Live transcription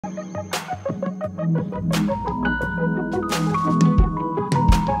Hello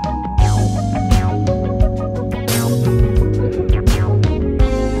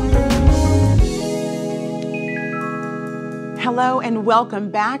and welcome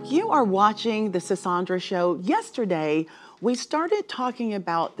back. You are watching The Sisandra Show. Yesterday, we started talking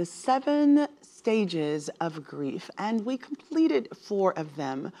about the 7 stages of grief, and we completed 4 of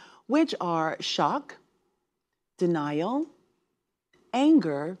them, which are shock, denial,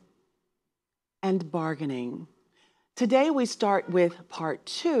 anger, and bargaining. Today, we start with part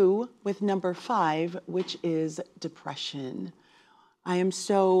 2 with number 5, which is depression. I am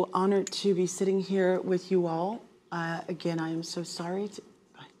so honored to be sitting here with you all. Again, I am so sorry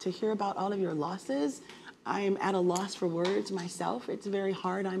to hear about all of your losses. I am at a loss for words myself. It's very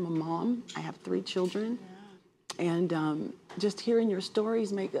hard. I'm a mom. I have 3 children. Yeah. And just hearing your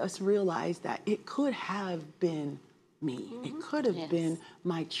stories make us realize that it could have been me. Mm-hmm. It could have been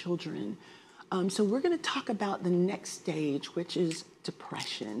my children. So we're going to talk about the next stage, which is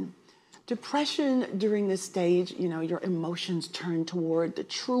depression. Depression during this stage, you know, your emotions turn toward the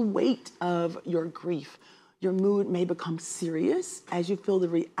true weight of your grief. Your mood may become serious as you feel the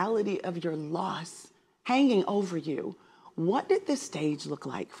reality of your loss hanging over you. What did this stage look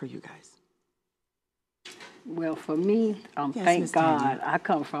like for you guys? Well, for me, thank God, I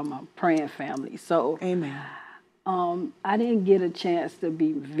come from a praying family. So, amen. I didn't get a chance to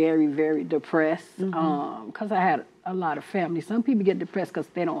be very, very depressed because I had a lot of family. Some people get depressed because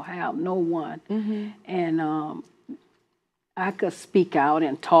they don't have no one. Mm-hmm. And I could speak out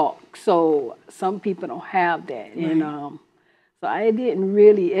and talk. So some people don't have that. Right. And so I didn't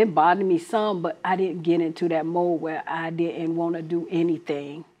really, it bothered me some, but I didn't get into that mode where I didn't want to do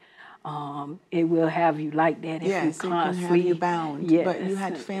anything. It will have you like that if you constantly. Yes, it can have you bound. Yes. But you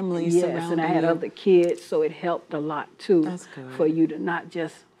had family surrounding you. Yes, and I had other kids, so it helped a lot too. That's good. For you to not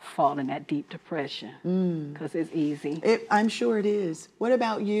just fall in that deep depression, because it's easy. I'm sure it is. What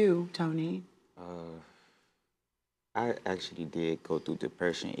about you, Tony? I actually did go through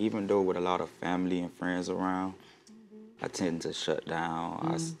depression, even though with a lot of family and friends around. I tend to shut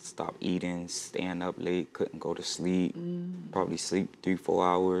down. I stopped eating, staying up late, couldn't go to sleep, probably sleep 3-4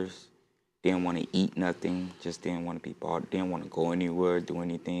 hours. Didn't want to eat nothing, just didn't want to be bothered, didn't want to go anywhere, do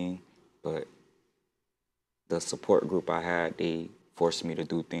anything. But the support group I had, they forced me to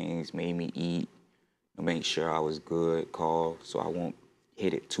do things, made me eat, make sure I was good, call, so I won't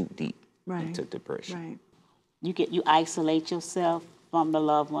hit it too deep into depression. Right. You isolate yourself from the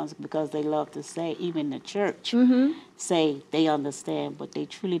loved ones because they love to say, even the church, say they understand, but they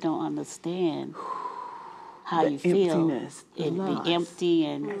truly don't understand how you feel. Emptiness, it be empty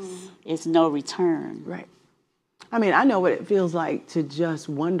and it's no return. Right. I mean, I know what it feels like to just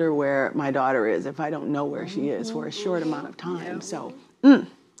wonder where my daughter is if I don't know where she is for a short amount of time. So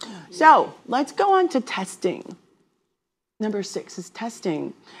let's go on to testing. Number 6 is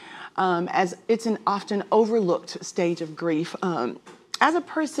testing. As it's an often overlooked stage of grief. As a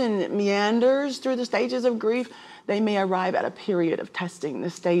person meanders through the stages of grief, they may arrive at a period of testing. The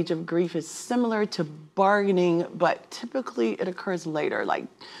stage of grief is similar to bargaining, but typically it occurs later. Like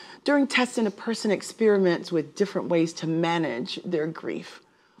during testing, a person experiments with different ways to manage their grief.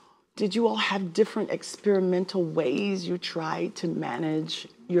 Did you all have different experimental ways you tried to manage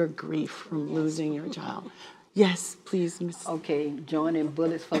your grief from losing your child? Yes, please, Miss. Okay, joining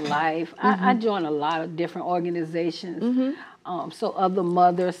Bullets4Life. I joined a lot of different organizations. So other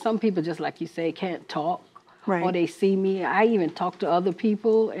mothers, some people, just like you say, can't talk. Right. Or they see me. I even talk to other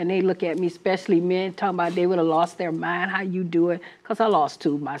people, and they look at me, especially men, talking about they would have lost their mind. How you do it? Because I lost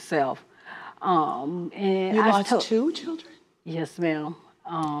 2 myself. And you lost 2 children? Yes, ma'am.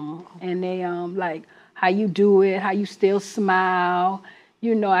 And they like, how you do it? How you still smile?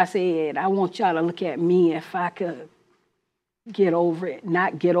 You know, I said, I want y'all to look at me if I could get over it,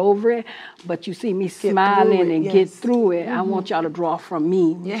 not get over it, but you see me smiling and get through it. I want y'all to draw from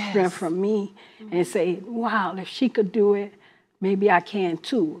me, strength from me, and say, wow, if she could do it, maybe I can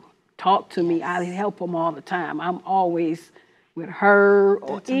too. Talk to me. I help them all the time. I'm always with her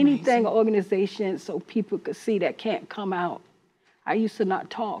or anything, organization, so people could see that can't come out. I used to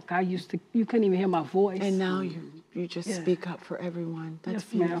not talk. You couldn't even hear my voice. And now you just speak up for everyone. That's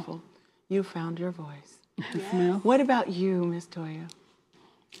beautiful. You found your voice. Yes. What about you, Miss Toya?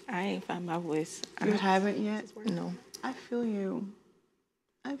 I ain't found my voice. You haven't yet? No. I feel you.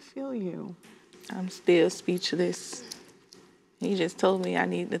 I feel you. I'm still speechless. He just told me I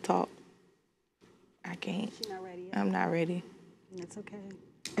need to talk. I can't. She's not ready yet. I'm not ready. That's okay.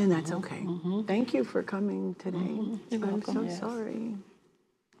 And that's okay. Thank you for coming today. I'm so sorry.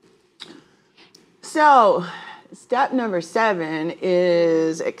 So, Step number 7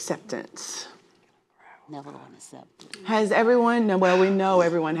 is acceptance. Never going to accept it. Has everyone, no, well, we know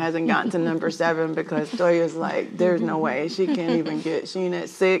everyone hasn't gotten to number 7 because Toya's like, there's no way. She can't even get, she ain't at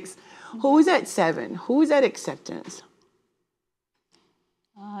 6. Who's at 7? Who's at acceptance?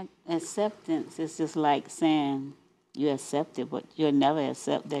 Acceptance is just like saying you accept it, but you'll never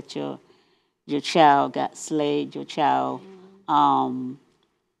accept that your child got slayed, your child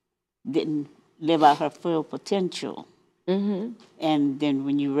didn't live out her full potential. Mm-hmm. And then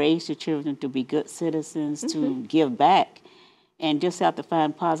when you raise your children to be good citizens, to give back, and just have to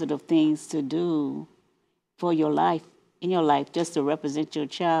find positive things to do for your life, in your life, just to represent your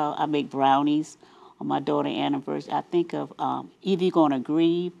child. I make brownies on my daughter's anniversary. I think of either you're going to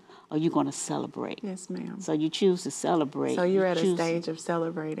grieve or you're going to celebrate. Yes, ma'am. So you choose to celebrate. So you're at a stage of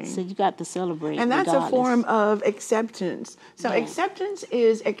celebrating. So you got to celebrate. And that's regardless. a form of acceptance. So acceptance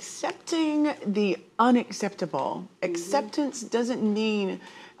is accepting the unacceptable. Acceptance doesn't mean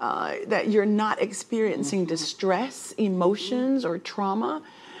that you're not experiencing distress, emotions, or trauma.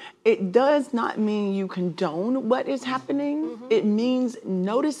 It does not mean you condone what is happening. It means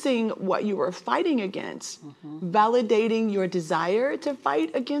noticing what you are fighting against, validating your desire to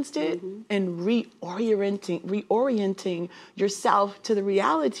fight against it, and reorienting yourself to the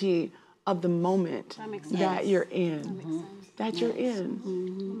reality of the moment that you're in. That you're in.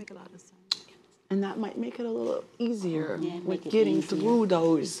 That make a lot of sense. And that might make it a little easier with getting through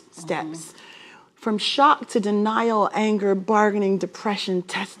those steps. From shock to denial, anger, bargaining, depression,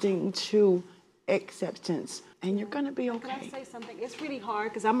 testing to acceptance. And you're going to be okay. Can I say something? It's really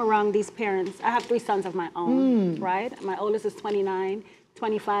hard because I'm around these parents. I have 3 sons of my own, right? My oldest is 29,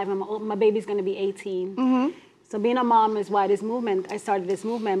 25, and my baby's going to be 18. So being a mom is why I started this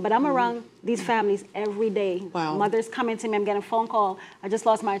movement. But I'm around these families every day. Wow. Mothers coming to me, I'm getting a phone call. I just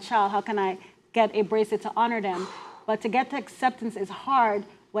lost my child. How can I get a bracelet to honor them? But to get to acceptance is hard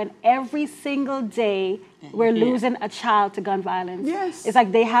when every single day we're losing a child to gun violence. Yes. It's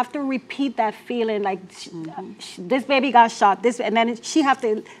like they have to repeat that feeling, like this baby got shot, and then she have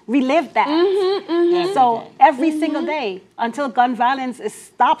to relive that. So every single day until gun violence is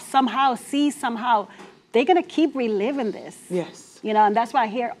stopped somehow, ceased somehow, they're gonna keep reliving this. Yes. You know, and that's what I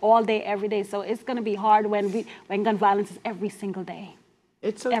hear all day, every day. So it's gonna be hard when gun violence is every single day.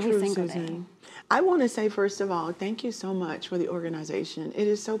 It's so Every true, single Susan. day. I want to say, first of all, thank you so much for the organization. It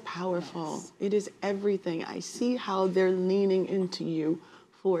is so powerful. Yes. It is everything. I see how they're leaning into you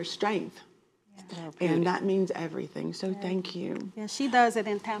for strength. And that means everything. So thank you. Yeah, she does it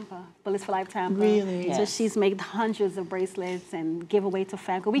in Tampa, Bullets4Life Tampa. Really? So she's made hundreds of bracelets and give away to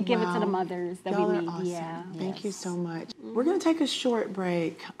family. We give it to the mothers that Y'all we are need. awesome. Yeah. Thank you so much. We're going to take a short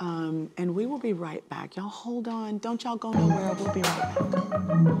break, and we will be right back. Y'all hold on. Don't y'all go nowhere. We'll be right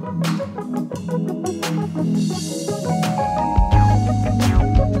back.